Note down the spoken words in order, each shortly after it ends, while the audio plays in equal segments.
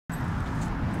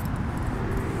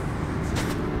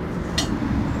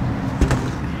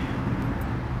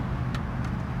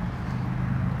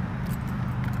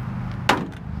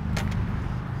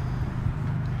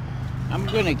I'm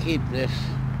gonna keep this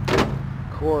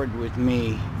cord with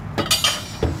me.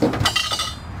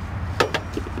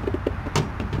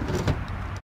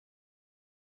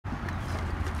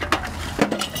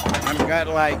 I've got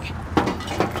like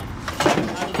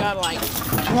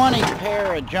 20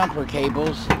 pair of jumper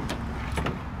cables,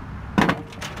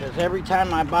 because every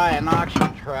time I buy an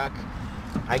auction truck,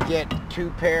 I get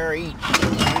 2 pair each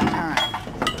every time,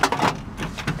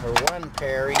 or 1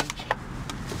 pair each,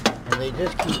 and they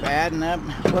just keep adding up.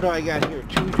 What do I got here?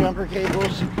 2 jumper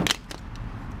cables.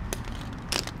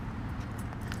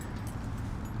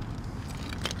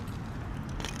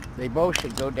 They both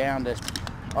should go down to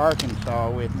Arkansas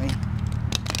with me.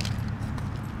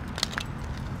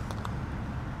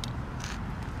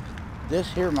 This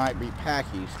here might be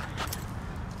Packy's.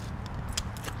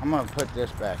 I'm gonna put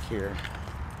this back here.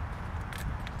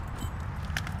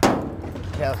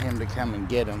 Tell him to come and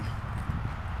get them.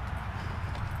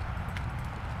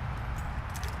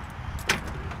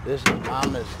 This is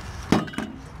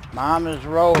Mama's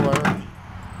roller.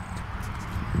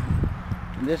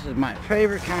 And this is my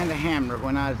favorite kind of hammer.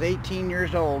 When I was 18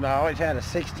 years old, I always had a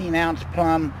 16-ounce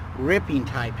plumb ripping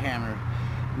type hammer.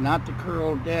 Not the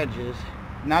curled edges,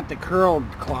 not the curled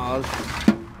claws,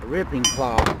 the ripping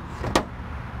claw.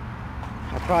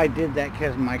 I probably did that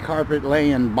because my carpet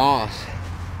laying boss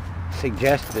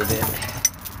suggested it.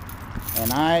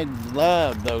 And I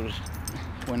loved those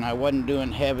when I wasn't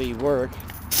doing heavy work.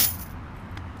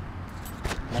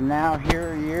 And now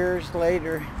here, years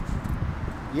later,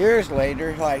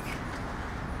 like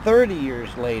 30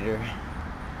 years later,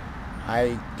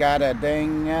 I got a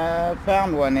dang,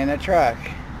 found one in a truck,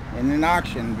 in an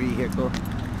auction vehicle.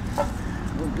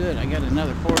 Oh good, I got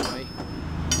another 4-way.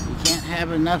 You can't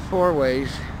have enough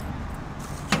 4-ways.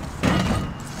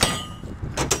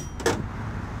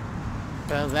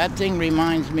 Well, that thing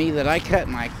reminds me that I cut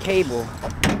my cable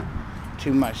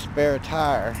to my spare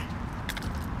tire.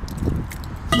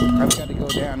 I've got to go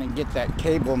down and get that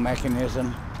cable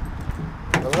mechanism.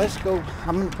 But let's go.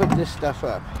 I'm going to put this stuff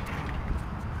up.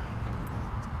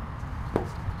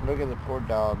 Look at the poor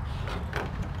dogs.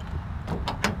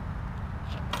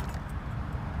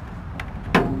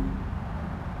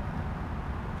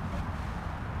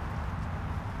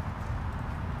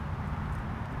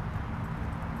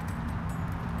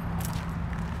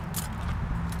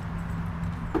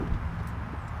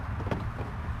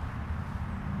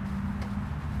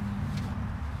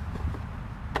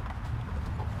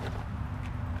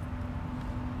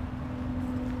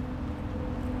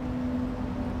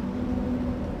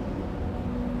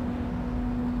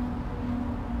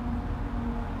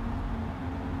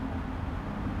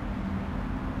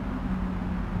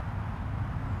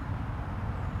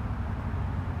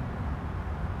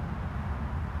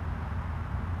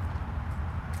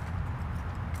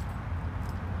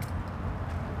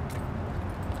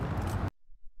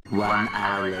 One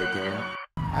hour later.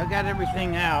 I've got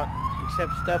everything out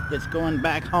except stuff that's going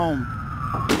back home.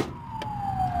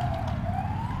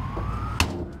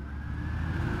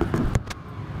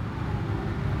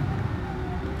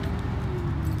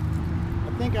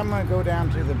 I think I'm going to go down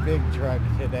to the big truck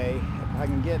today. If I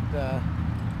can get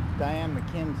Diane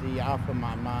McKenzie off of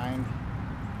my mind.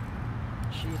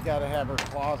 She's got to have her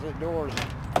closet doors.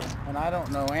 And I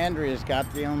don't know, Andrea's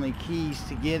got the only keys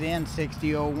to get in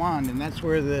 6001, and that's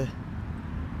where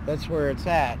it's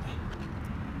at.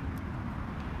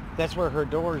 That's where her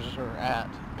doors are at.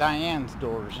 Diane's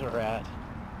doors are at.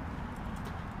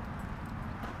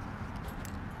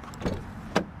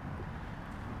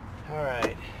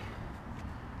 Alright.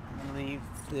 I'm gonna leave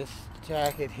this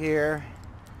jacket here.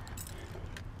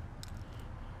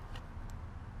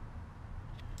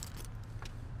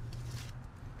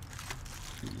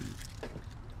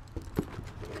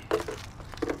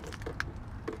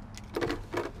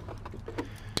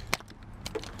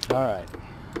 All right.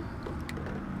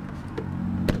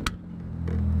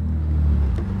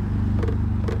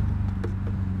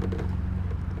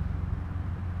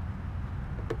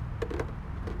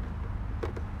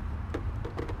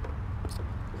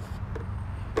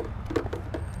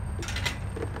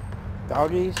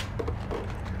 Doggies.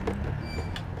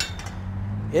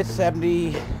 It's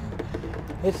 78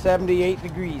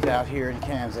 degrees out here in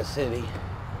Kansas City.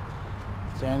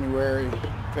 February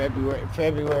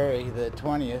the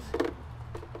 20th.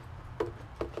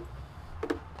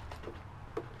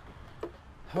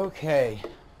 Okay.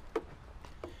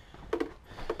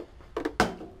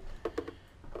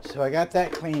 So I got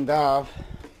that cleaned off.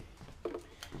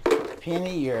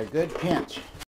 Penny, you're a good pinch.